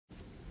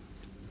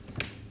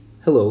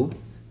Hello,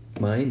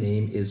 my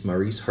name is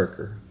Maurice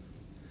Harker.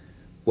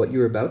 What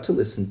you're about to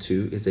listen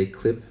to is a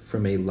clip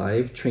from a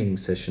live training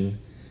session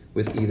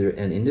with either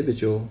an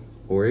individual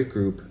or a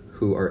group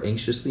who are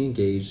anxiously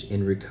engaged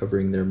in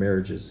recovering their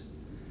marriages.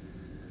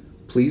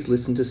 Please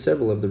listen to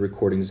several of the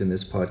recordings in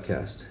this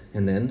podcast,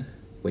 and then,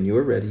 when you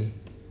are ready,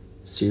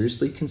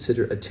 seriously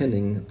consider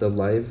attending the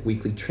live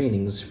weekly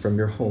trainings from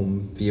your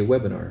home via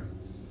webinar.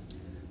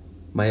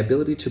 My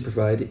ability to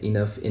provide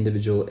enough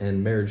individual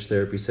and marriage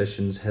therapy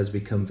sessions has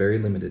become very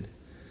limited.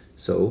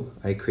 So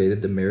I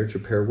created the marriage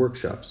repair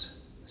workshops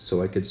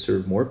so I could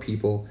serve more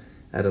people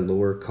at a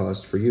lower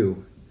cost for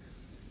you.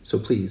 So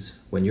please,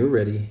 when you're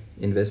ready,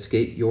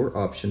 investigate your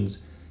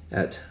options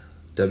at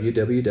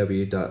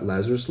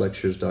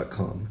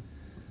www.lazaruslectures.com.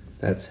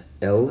 That's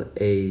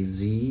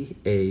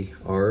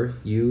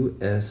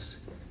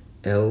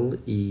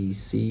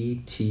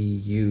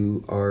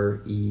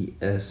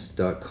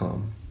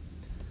LAZARUSLECTURES.com.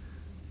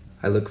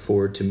 I look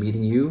forward to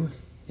meeting you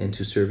and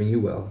to serving you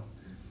well.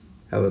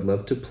 I would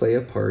love to play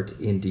a part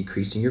in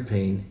decreasing your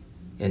pain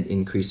and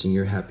increasing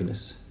your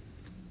happiness.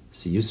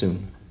 See you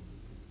soon.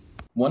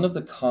 One of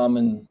the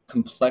common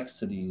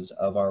complexities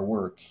of our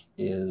work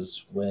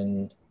is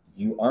when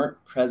you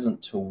aren't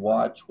present to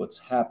watch what's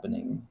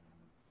happening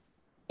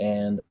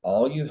and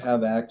all you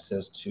have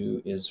access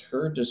to is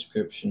her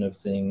description of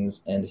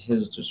things and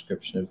his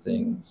description of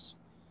things.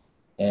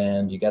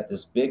 And you got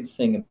this big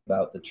thing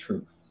about the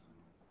truth.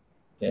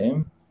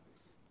 Okay?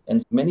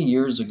 And many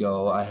years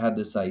ago, I had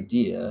this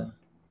idea,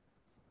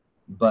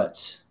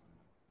 but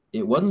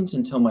it wasn't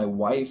until my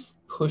wife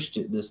pushed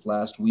it this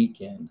last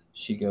weekend.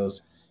 She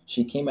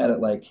came at it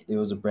like it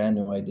was a brand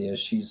new idea.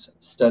 She's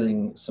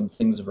studying some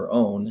things of her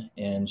own,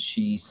 and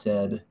she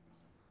said,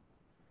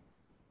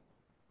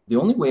 the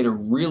only way to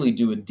really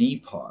do a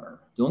DPAR,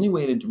 the only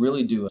way to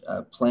really do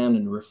a plan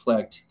and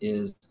reflect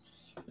is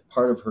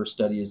part of her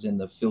study is in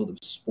the field of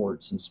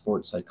sports and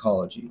sports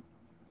psychology.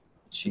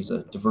 She's a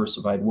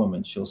diversified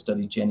woman. She'll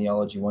study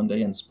genealogy one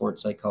day and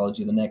sports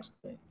psychology the next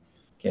day.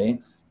 Okay.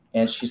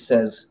 And she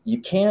says, you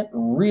can't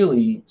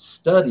really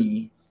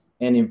study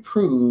and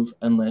improve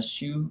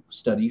unless you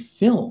study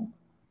film.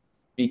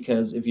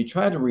 Because if you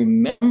try to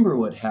remember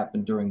what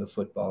happened during the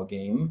football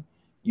game,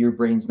 your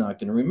brain's not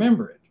going to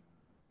remember it.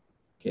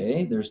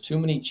 Okay. There's too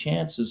many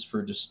chances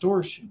for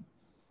distortion.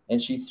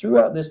 And she threw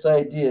out this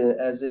idea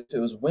as if it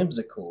was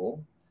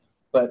whimsical,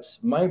 but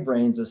my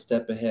brain's a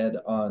step ahead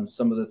on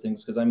some of the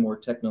things because I'm more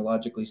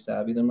technologically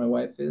savvy than my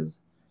wife is.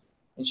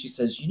 And she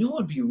says, you know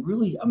what would be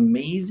really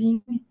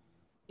amazing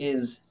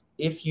is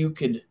if you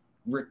could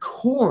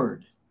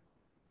record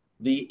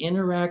the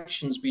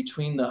interactions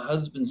between the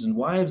husbands and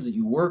wives that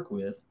you work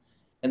with,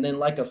 and then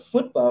like a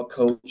football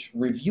coach,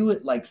 review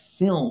it like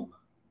film.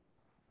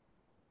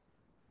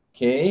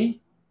 Okay?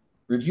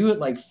 Review it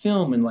like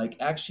film and like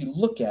actually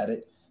look at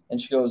it. And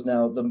she goes,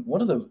 now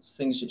one of the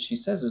things that she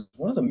says is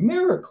one of the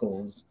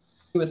miracles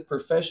with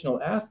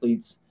professional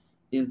athletes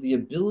is the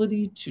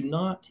ability to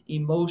not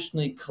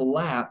emotionally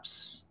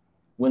collapse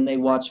when they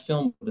watch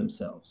film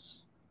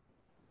themselves.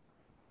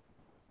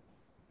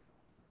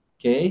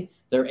 Okay?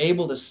 They're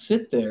able to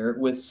sit there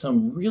with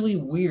some really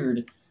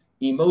weird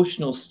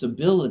emotional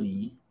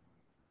stability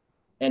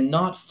and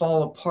not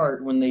fall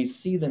apart when they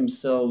see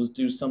themselves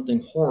do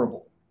something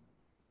horrible.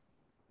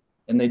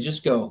 And they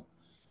just go,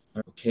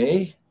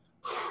 okay.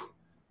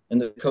 And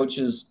the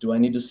coaches, do I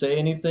need to say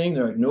anything?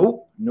 They're like,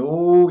 nope,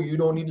 no, you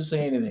don't need to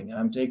say anything.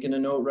 I'm taking a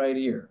note right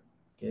here.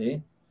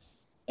 Okay.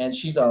 And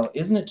she's all,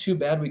 isn't it too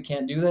bad we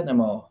can't do that? And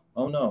I'm all,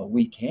 oh no,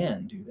 we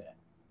can do that.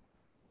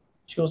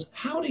 She goes,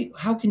 how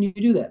can you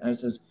do that? And I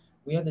says,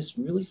 we have this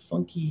really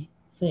funky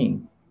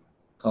thing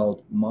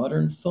called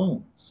modern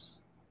phones.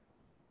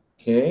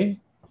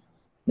 Okay.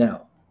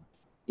 Now,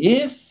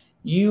 if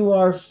you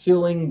are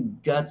feeling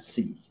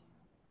gutsy,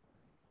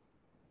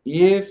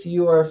 if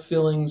you are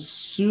feeling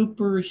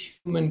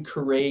superhuman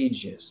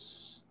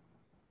courageous,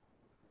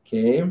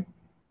 okay,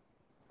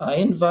 I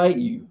invite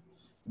you,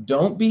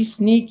 don't be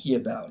sneaky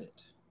about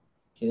it.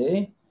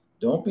 Okay?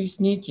 Don't be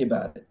sneaky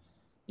about it.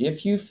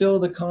 If you feel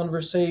the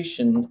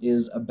conversation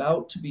is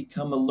about to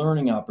become a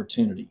learning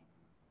opportunity,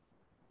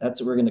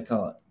 that's what we're going to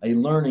call it, a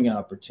learning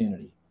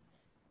opportunity.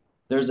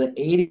 There's an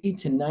 80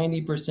 to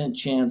 90%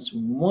 chance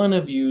one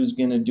of you is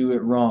going to do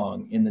it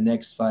wrong in the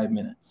next 5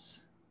 minutes.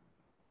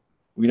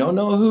 We don't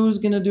know who's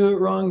going to do it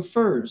wrong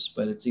first,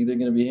 but it's either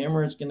going to be him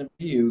or it's going to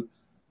be you.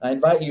 I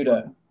invite you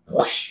to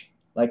whoosh,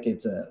 like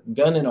it's a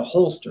gun in a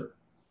holster.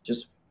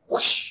 Just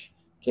whoosh.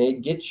 Okay,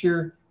 get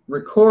your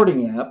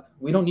recording app.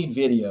 We don't need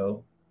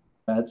video.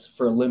 That's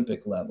for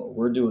Olympic level.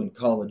 We're doing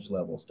college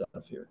level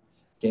stuff here.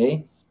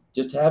 Okay,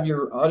 just have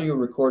your audio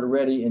recorder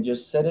ready and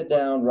just set it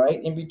down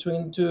right in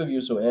between the two of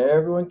you so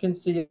everyone can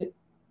see it.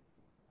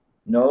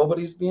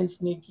 Nobody's being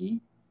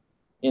sneaky.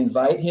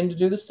 Invite him to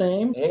do the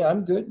same. Hey,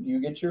 I'm good.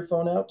 You get your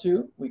phone out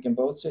too. We can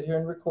both sit here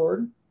and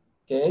record.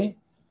 Okay.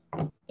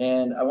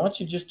 And I want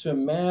you just to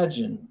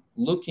imagine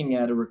looking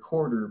at a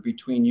recorder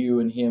between you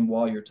and him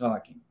while you're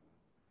talking.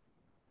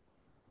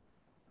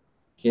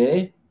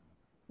 Okay.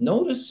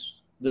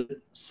 Notice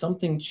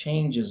something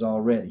changes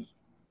already.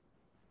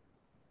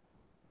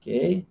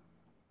 Okay?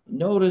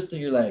 Notice that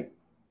you're like,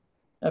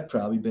 I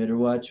probably better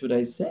watch what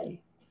I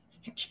say.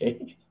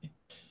 Okay?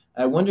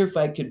 I wonder if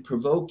I could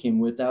provoke him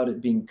without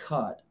it being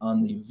caught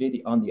on the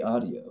video, on the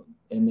audio,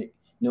 and that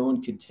no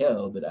one could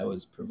tell that I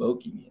was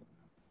provoking him.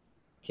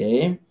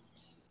 Okay?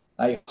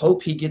 I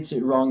hope he gets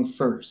it wrong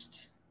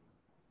first.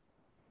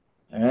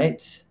 All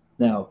right?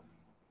 Now,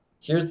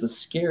 here's the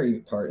scary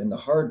part and the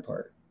hard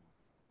part.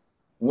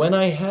 When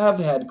I have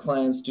had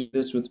clients do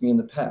this with me in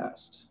the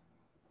past,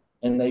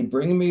 and they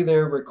bring me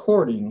their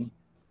recording,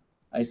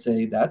 I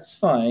say, that's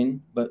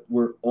fine, but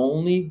we're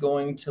only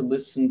going to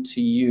listen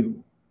to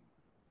you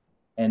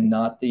and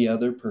not the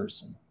other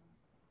person.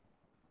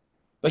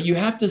 But you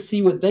have to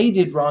see what they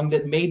did wrong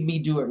that made me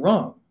do it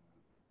wrong.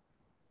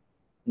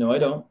 No, I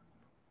don't.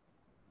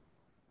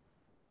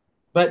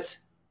 But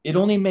it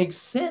only makes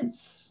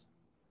sense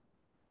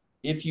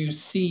if you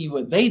see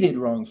what they did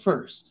wrong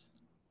first.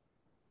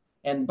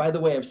 And by the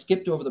way, I've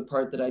skipped over the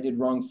part that I did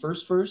wrong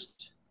first,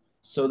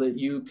 so that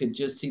you could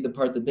just see the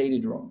part that they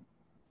did wrong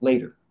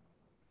later.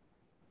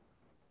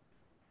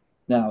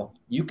 Now,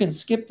 you can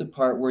skip the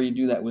part where you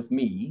do that with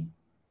me,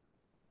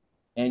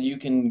 and you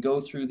can go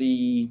through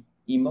the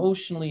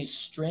emotionally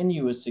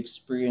strenuous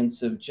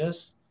experience of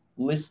just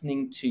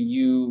listening to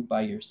you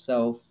by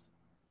yourself.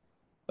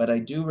 But I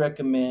do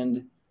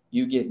recommend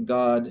you get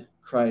God,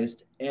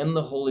 Christ, and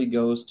the Holy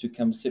Ghost to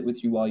come sit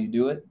with you while you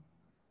do it,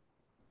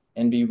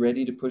 and be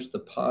ready to push the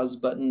pause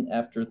button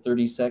after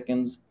 30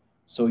 seconds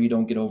so you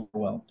don't get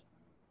overwhelmed.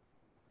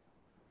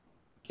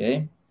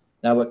 Okay?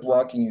 Now, what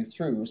walking you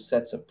through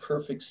sets a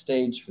perfect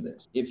stage for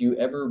this. If you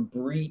ever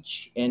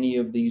breach any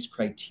of these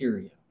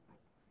criteria,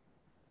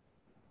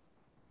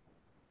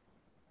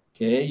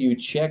 okay, you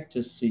check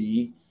to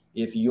see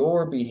if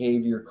your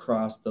behavior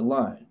crossed the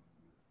line.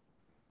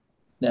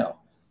 Now,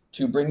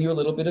 to bring you a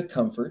little bit of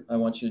comfort, I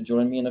want you to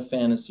join me in a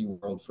fantasy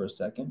world for a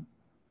second,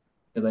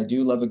 because I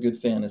do love a good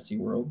fantasy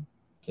world.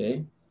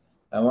 Okay?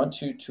 I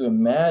want you to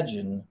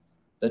imagine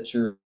that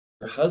your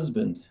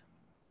husband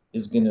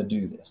is going to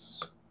do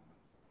this.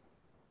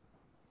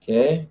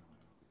 Okay?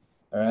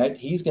 All right?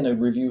 He's going to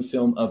review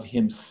film of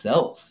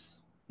himself,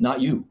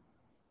 not you.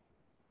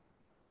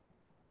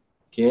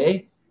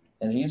 Okay?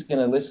 And he's going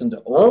to listen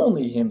to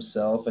only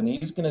himself, and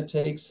he's going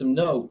to take some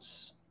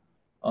notes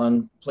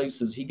on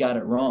places he got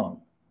it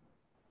wrong.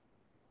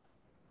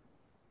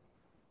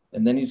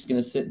 And then he's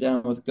going to sit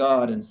down with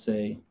God and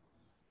say,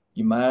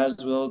 you might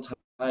as well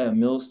tie a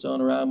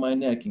millstone around my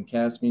neck and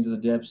cast me into the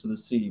depths of the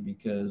sea,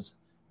 because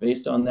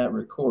based on that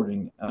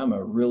recording, I'm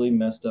a really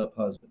messed up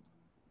husband.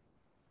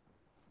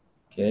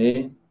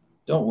 Okay?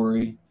 Don't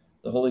worry.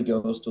 The Holy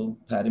Ghost will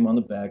pat him on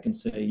the back and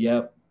say,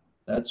 yep,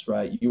 that's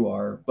right, you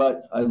are,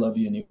 but I love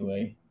you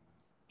anyway.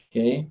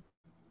 Okay?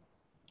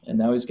 And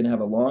now he's going to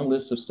have a long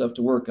list of stuff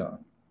to work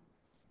on.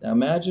 Now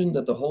imagine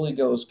that the Holy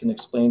Ghost can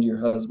explain to your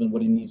husband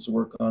what he needs to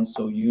work on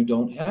so you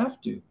don't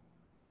have to.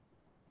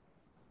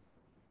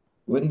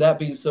 Wouldn't that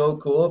be so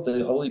cool if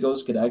the Holy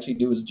Ghost could actually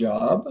do his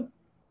job?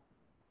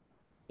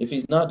 If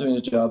he's not doing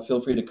his job,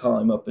 feel free to call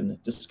him up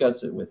and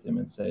discuss it with him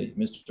and say,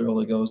 Mr.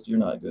 Holy Ghost, you're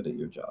not good at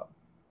your job,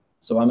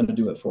 so I'm going to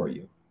do it for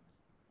you.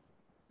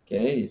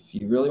 Okay, if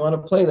you really want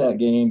to play that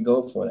game,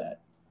 go for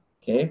that.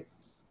 Okay,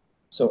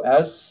 so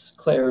as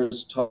Claire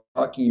is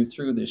talking you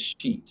through this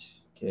sheet,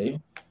 okay,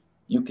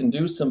 you can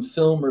do some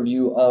film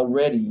review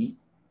already,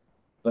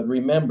 but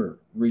remember,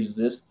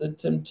 resist the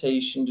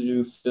temptation to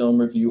do film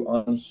review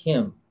on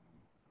him.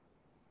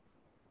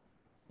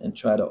 And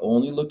try to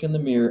only look in the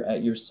mirror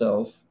at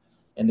yourself.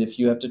 And if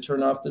you have to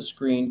turn off the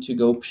screen to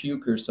go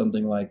puke or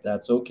something like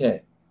that's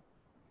okay.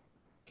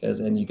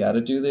 And you got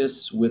to do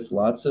this with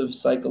lots of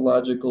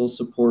psychological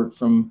support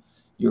from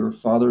your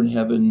Father in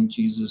heaven,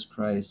 Jesus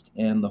Christ,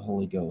 and the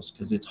Holy Ghost,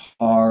 because it's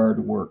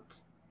hard work.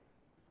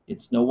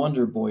 It's no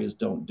wonder boys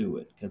don't do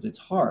it, because it's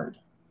hard.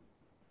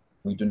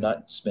 We do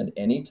not spend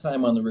any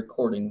time on the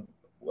recording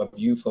of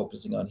you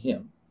focusing on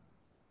him.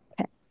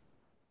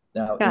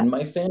 Now, in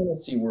my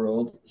fantasy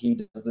world, he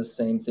does the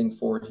same thing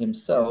for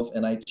himself,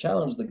 and I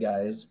challenge the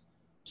guys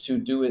to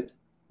do it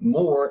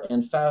more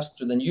and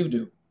faster than you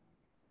do,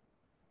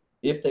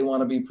 if they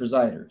want to be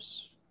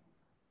presiders.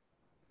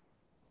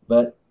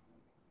 But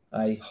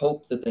I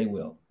hope that they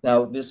will.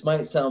 Now, this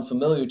might sound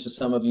familiar to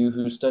some of you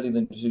who study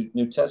the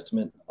New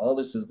Testament. All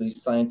this is the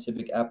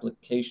scientific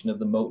application of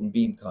the mote and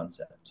beam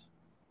concept.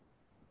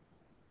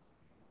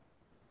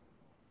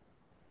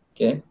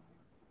 Okay?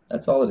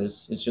 That's all it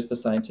is. It's just the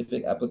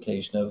scientific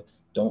application of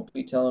don't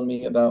be telling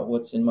me about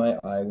what's in my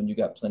eye when you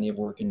got plenty of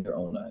work in your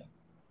own eye.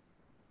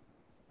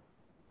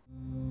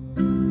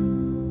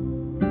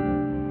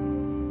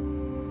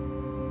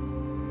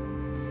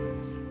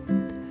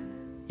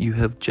 You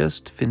have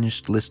just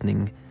finished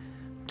listening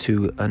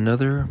to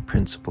another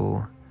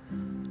principle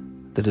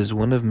that is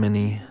one of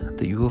many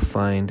that you will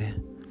find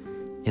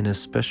in a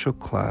special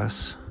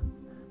class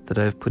that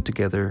I have put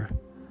together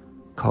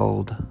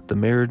called the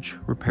Marriage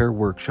Repair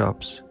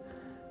Workshops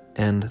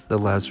and the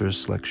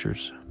Lazarus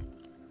Lectures.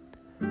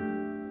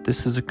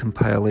 This is a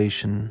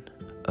compilation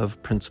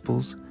of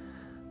principles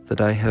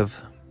that I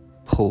have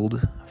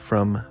pulled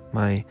from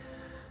my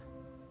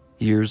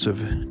years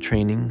of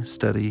training,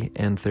 study,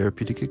 and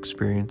therapeutic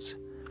experience,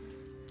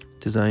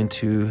 designed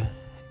to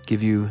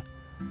give you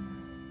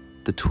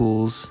the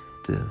tools,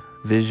 the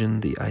vision,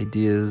 the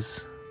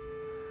ideas,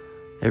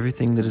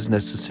 everything that is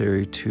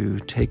necessary to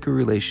take a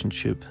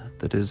relationship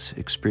that has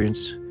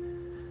experienced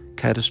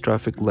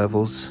catastrophic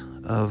levels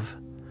of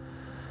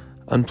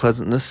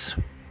unpleasantness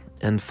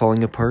and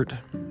falling apart,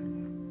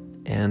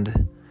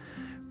 and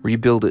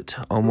rebuild it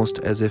almost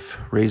as if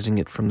raising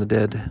it from the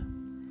dead.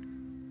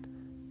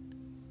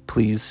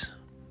 Please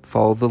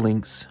follow the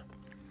links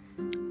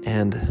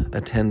and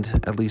attend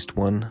at least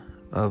one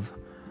of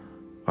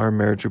our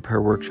marriage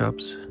repair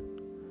workshops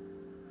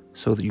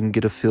so that you can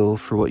get a feel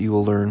for what you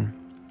will learn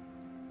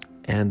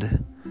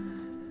and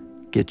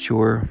get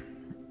your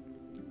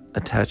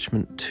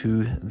attachment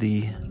to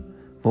the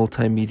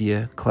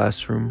multimedia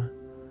classroom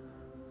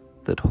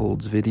that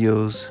holds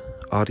videos,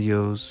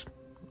 audios,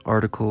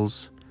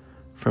 articles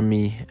from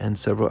me and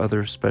several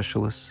other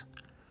specialists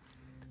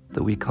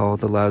that we call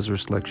the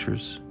Lazarus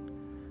Lectures,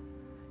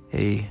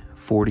 a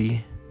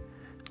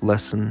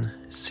 40-lesson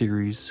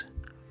series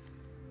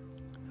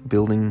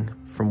building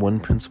from one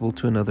principle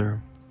to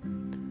another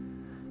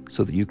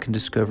so that you can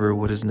discover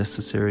what is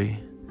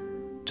necessary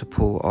to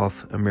pull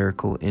off a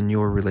miracle in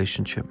your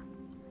relationship.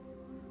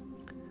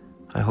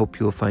 I hope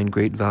you will find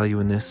great value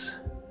in this.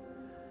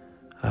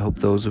 I hope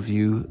those of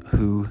you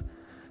who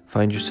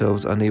find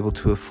yourselves unable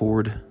to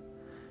afford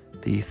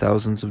the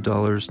thousands of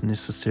dollars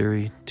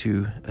necessary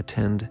to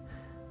attend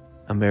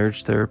a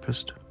marriage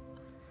therapist,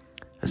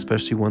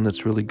 especially one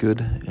that's really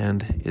good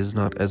and is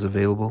not as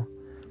available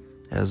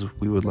as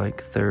we would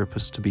like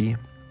therapists to be,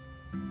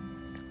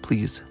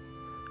 please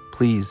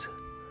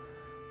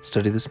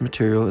study this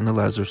material in the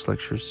Lazarus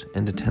Lectures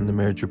and attend the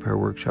marriage repair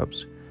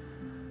workshops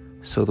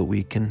so that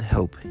we can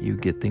help you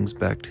get things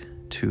back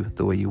to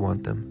the way you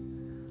want them.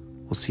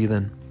 We'll see you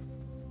then.